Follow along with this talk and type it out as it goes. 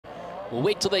We'll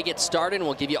wait till they get started, and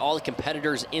we'll give you all the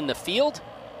competitors in the field.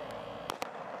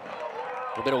 A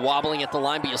little bit of wobbling at the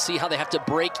line, but you'll see how they have to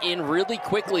break in really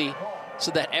quickly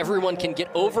so that everyone can get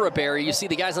over a barrier. You see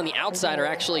the guys on the outside are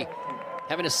actually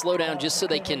having to slow down just so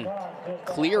they can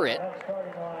clear it,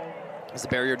 as the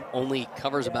barrier only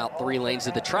covers about 3 lanes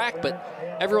of the track,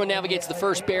 but everyone navigates the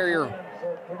first barrier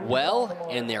well,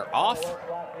 and they're off.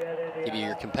 Give you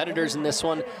your competitors in this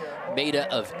one.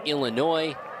 Maida of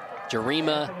Illinois,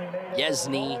 Jarima,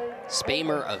 Yesny,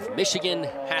 Spamer of Michigan,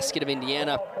 Haskett of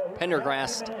Indiana,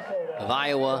 Pendergrast of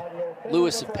Iowa,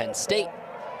 Lewis of Penn State,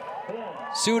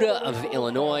 Suda of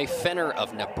Illinois, Fenner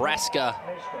of Nebraska,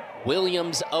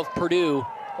 Williams of Purdue,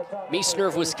 Meissner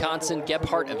of Wisconsin,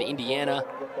 Gebhardt of Indiana,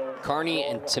 Carney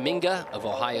and Taminga of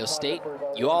Ohio State,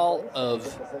 Uall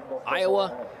of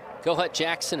Iowa, Gohut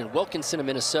Jackson and Wilkinson of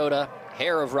Minnesota,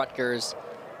 Hare of Rutgers,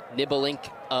 Nibelink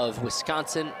of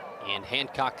Wisconsin, and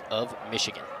Hancock of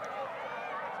Michigan.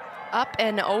 Up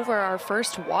and over our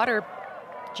first water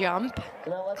jump,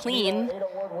 clean,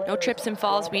 no trips and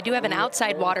falls. We do have an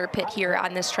outside water pit here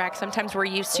on this track. Sometimes we're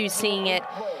used to seeing it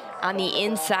on the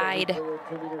inside.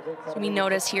 So we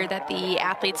notice here that the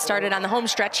athletes started on the home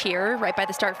stretch here, right by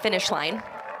the start-finish line.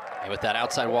 And with that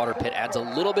outside water pit, adds a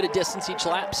little bit of distance each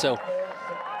lap, so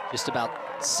just about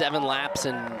 7 laps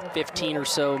and 15 or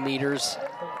so meters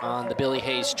on the Billy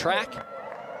Hayes track.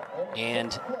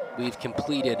 And we've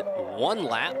completed 1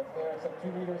 lap.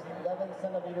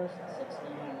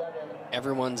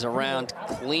 Everyone's around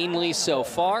cleanly so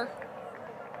far.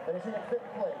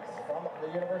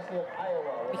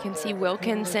 We can see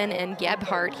Wilkinson and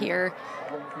Gebhardt here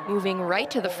moving right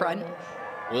to the front.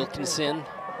 Wilkinson,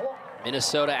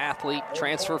 Minnesota athlete,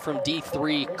 transfer from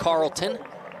D3 Carleton.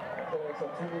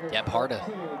 Gebhardt,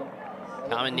 a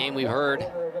common name we've heard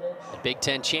at Big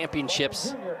Ten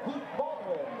championships,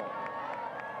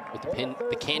 with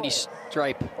the candy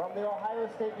stripe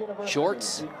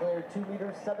shorts. 2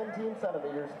 meters 17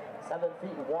 centimeters, 7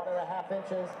 feet 1.5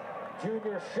 inches.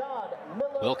 Junior Sean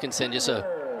Miller. Wilkinson, just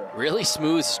a really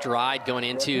smooth stride going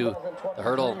into the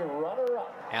hurdle.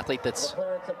 Athlete that's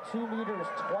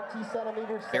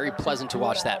very pleasant to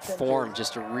watch that form.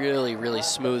 Just a really, really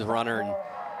smooth runner. And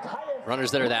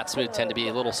runners that are that smooth tend to be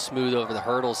a little smooth over the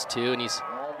hurdles too, and he's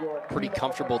pretty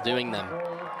comfortable doing them.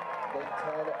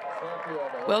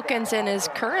 Wilkinson is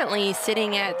currently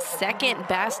sitting at second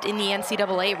best in the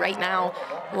NCAA right now.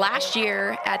 Last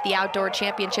year at the Outdoor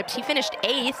Championships, he finished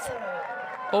 8th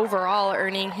overall,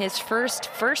 earning his first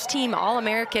team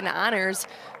All-American honors,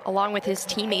 along with his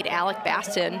teammate Alec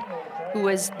Baston, who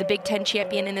was the Big Ten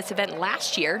champion in this event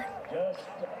last year.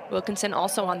 Wilkinson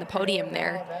also on the podium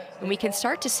there. And we can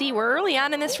start to see, we're early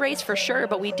on in this race for sure,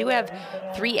 but we do have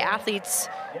 3 athletes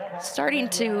starting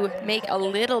to make a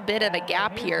little bit of a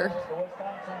gap here.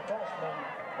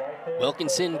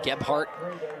 Wilkinson, Gebhardt,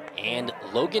 and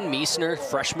Logan Meissner,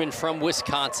 freshman from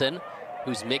Wisconsin,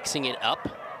 who's mixing it up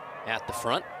at the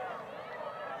front.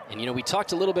 And you know, we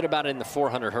talked a little bit about it in the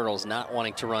 400 hurdles, not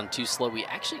wanting to run too slow. We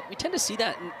tend to see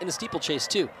that in the steeplechase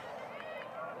too.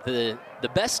 The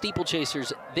best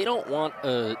steeplechasers, they don't want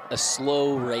a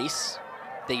slow race.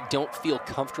 They don't feel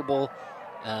comfortable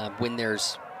when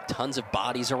there's tons of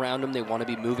bodies around them. They want to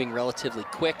be moving relatively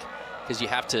quick, because you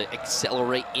have to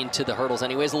accelerate into the hurdles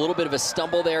anyways. A little bit of a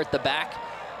stumble there at the back.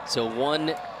 So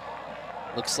one,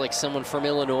 looks like someone from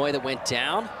Illinois that went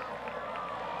down.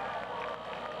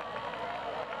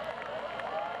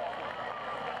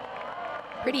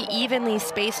 Pretty evenly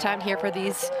spaced out here for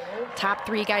these top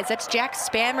 3 guys. That's Jack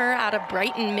Spamer out of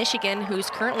Brighton, Michigan,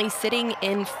 who's currently sitting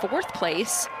in 4th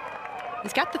place.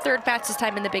 He's got the 3rd fastest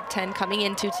time in the Big Ten coming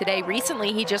into today.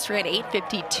 Recently, he just ran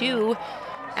 8:52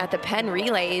 at the Penn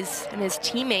Relays, and his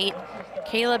teammate,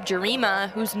 Caleb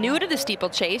Jarima, who's new to the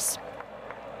steeplechase,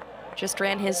 just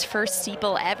ran his first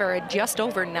steeple ever at just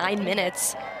over 9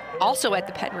 minutes, also at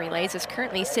the Penn Relays, is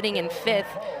currently sitting in 5th.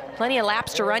 Plenty of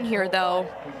laps to run here, though.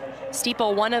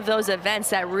 Steeple, one of those events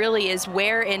that really is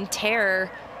wear and tear.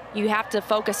 You have to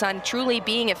focus on truly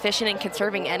being efficient and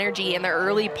conserving energy in the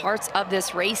early parts of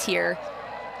this race here,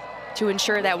 to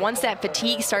ensure that once that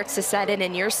fatigue starts to set in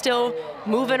and you're still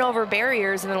moving over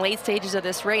barriers in the late stages of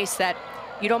this race, that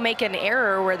you don't make an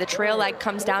error where the trail leg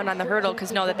comes down on the hurdle,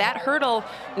 because know that that hurdle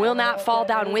will not fall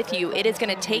down with you. It is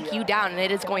going to take you down, and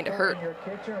it is going to hurt.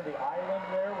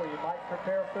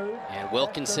 And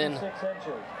Wilkinson,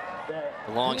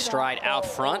 the long stride out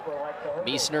front.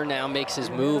 Meissner now makes his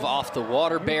move off the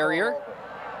water barrier.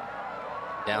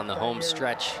 Down the home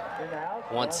stretch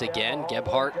once again.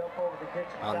 Gebhardt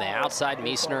on the outside,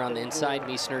 Meissner on the inside.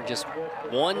 Meissner just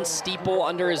 1 steeple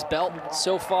under his belt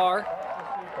so far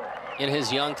in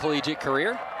his young collegiate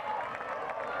career.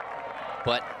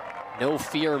 but no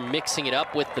fear mixing it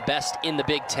up with the best in the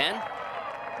Big Ten.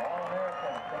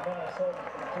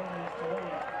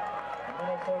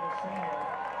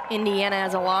 Indiana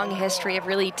has a long history of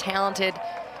really talented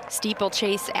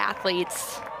steeplechase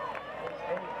athletes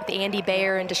with Andy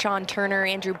Bayer and Deshaun Turner,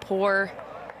 Andrew Poore,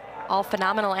 all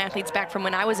phenomenal athletes back from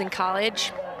when I was in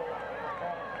college.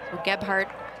 So Gebhardt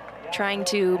trying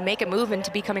to make a move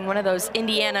into becoming one of those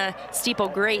Indiana steeple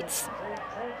greats.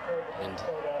 And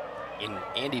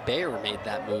Andy Bayer made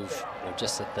that move,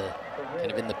 just at the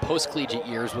kind of in the post-collegiate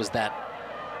years, was that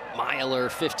miler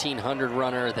 1500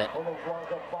 runner that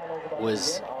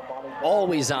was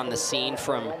always on the scene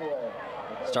from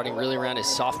starting really around his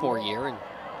sophomore year, and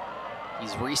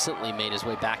he's recently made his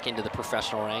way back into the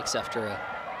professional ranks after a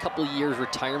couple years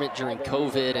retirement during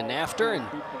COVID and after, and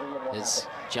has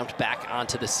jumped back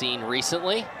onto the scene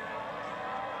recently.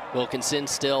 Wilkinson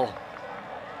still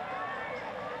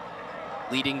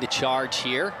leading the charge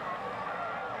here.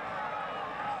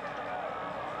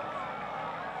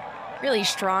 Really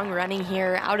strong running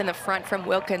here out in the front from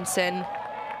Wilkinson.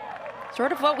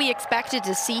 Sort of what we expected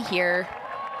to see here.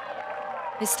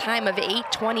 His time of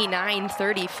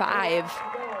 8:29.35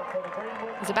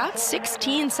 is about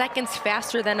 16 seconds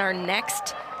faster than our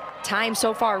next time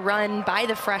so far run by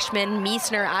the freshman,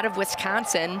 Meissner out of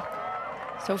Wisconsin.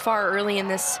 So far early in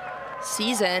this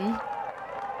season.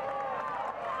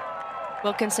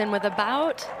 Wilkinson with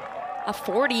about a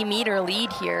 40-meter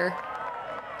lead here.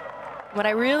 What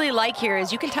I really like here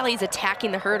is you can tell he's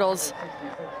attacking the hurdles.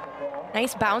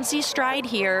 Nice bouncy stride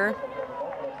here.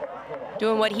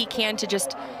 Doing what he can to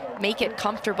just make it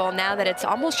comfortable now that it's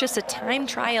almost just a time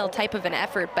trial type of an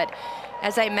effort. But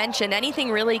as I mentioned,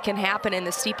 anything really can happen in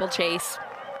the steeplechase.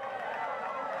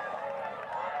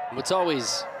 What's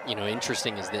always,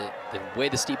 interesting is that the way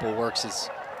the steeple works is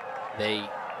they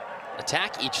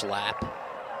attack each lap,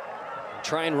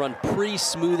 try and run pretty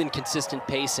smooth and consistent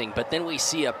pacing, but then we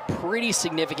see a pretty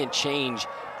significant change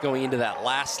going into that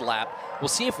last lap. We'll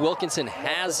see if Wilkinson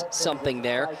has something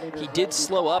there. He did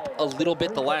slow up a little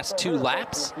bit the last 2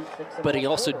 laps, but he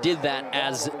also did that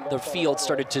as the field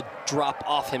started to drop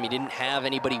off him. He didn't have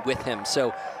anybody with him,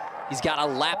 so he's got a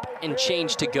lap and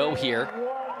change to go here.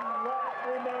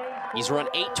 He's run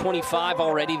 8:25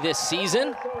 already this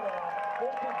season.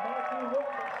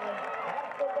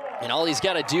 And all he's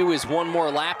got to do is one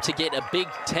more lap to get a Big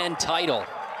Ten title.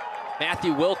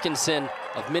 Matthew Wilkinson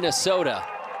of Minnesota.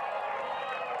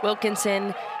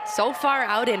 Wilkinson so far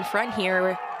out in front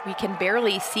here, we can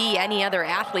barely see any other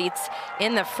athletes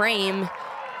in the frame.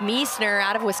 Meissner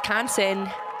out of Wisconsin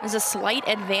has a slight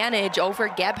advantage over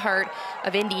Gebhardt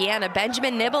of Indiana.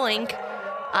 Benjamin Nibelink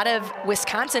out of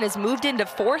Wisconsin has moved into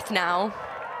 4th now.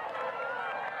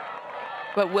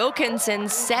 But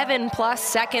Wilkinson's 7+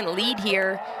 second lead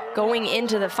here going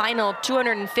into the final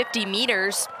 250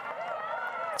 meters.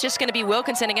 It's just gonna be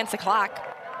Wilkinson against the clock.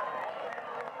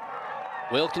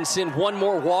 Wilkinson, one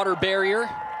more water barrier.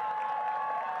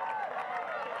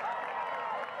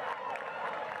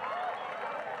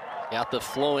 Got the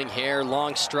flowing hair,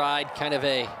 long stride, kind of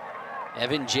a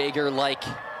Evan Jager-like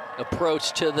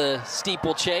approach to the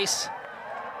steeplechase.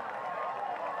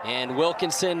 And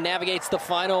Wilkinson navigates the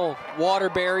final water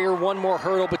barrier, one more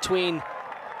hurdle between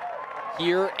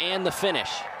here and the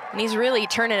finish. And he's really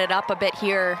turning it up a bit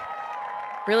here.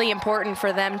 Really important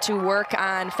for them to work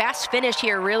on fast finish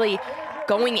here, really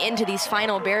going into these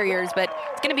final barriers, but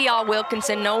it's gonna be all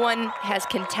Wilkinson. No one has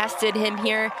contested him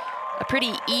here. A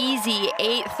pretty easy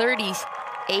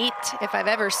 8:38, if I've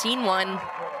ever seen one,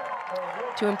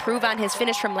 to improve on his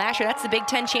finish from last year. That's the Big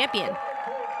Ten champion.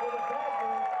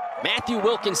 Matthew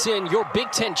Wilkinson, your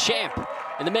Big Ten champ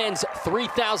in the men's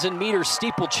 3,000 meter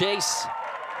steeplechase.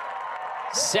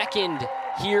 Second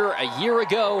here a year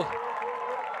ago.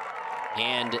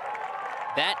 And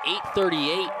that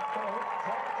 8:38,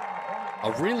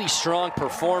 a really strong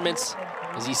performance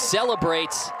as he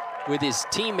celebrates with his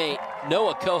teammate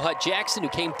Noah Kohut-Jackson, who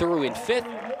came through in 5th.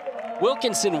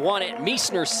 Wilkinson won it,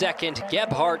 Meissner 2nd,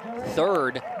 Gebhardt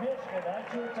 3rd,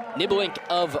 Nibelink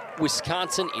of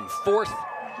Wisconsin in 4th.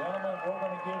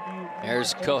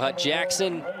 There's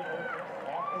Kohut-Jackson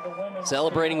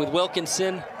celebrating with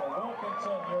Wilkinson.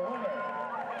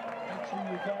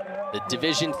 The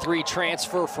Division III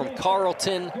transfer from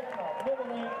Carleton,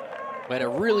 who had a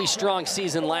really strong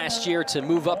season last year to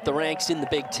move up the ranks in the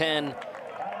Big Ten.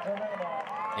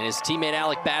 And his teammate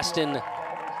Alec Baston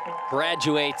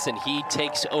graduates and he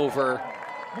takes over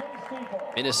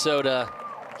Minnesota,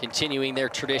 continuing their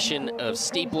tradition of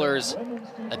steeplers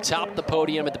atop the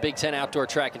podium at the Big Ten Outdoor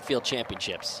Track and Field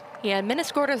Championships. Yeah,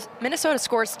 Minnesota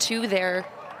scores 2 there.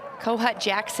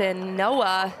 Kohut-Jackson,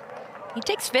 Noah He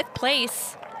takes 5th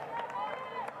place.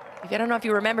 I don't know if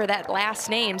you remember that last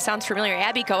name. Sounds familiar.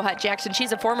 Abby Kohut Jackson.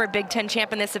 She's a former Big Ten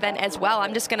champ in this event as well.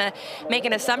 I'm just going to make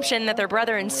an assumption that they're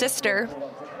brother and sister.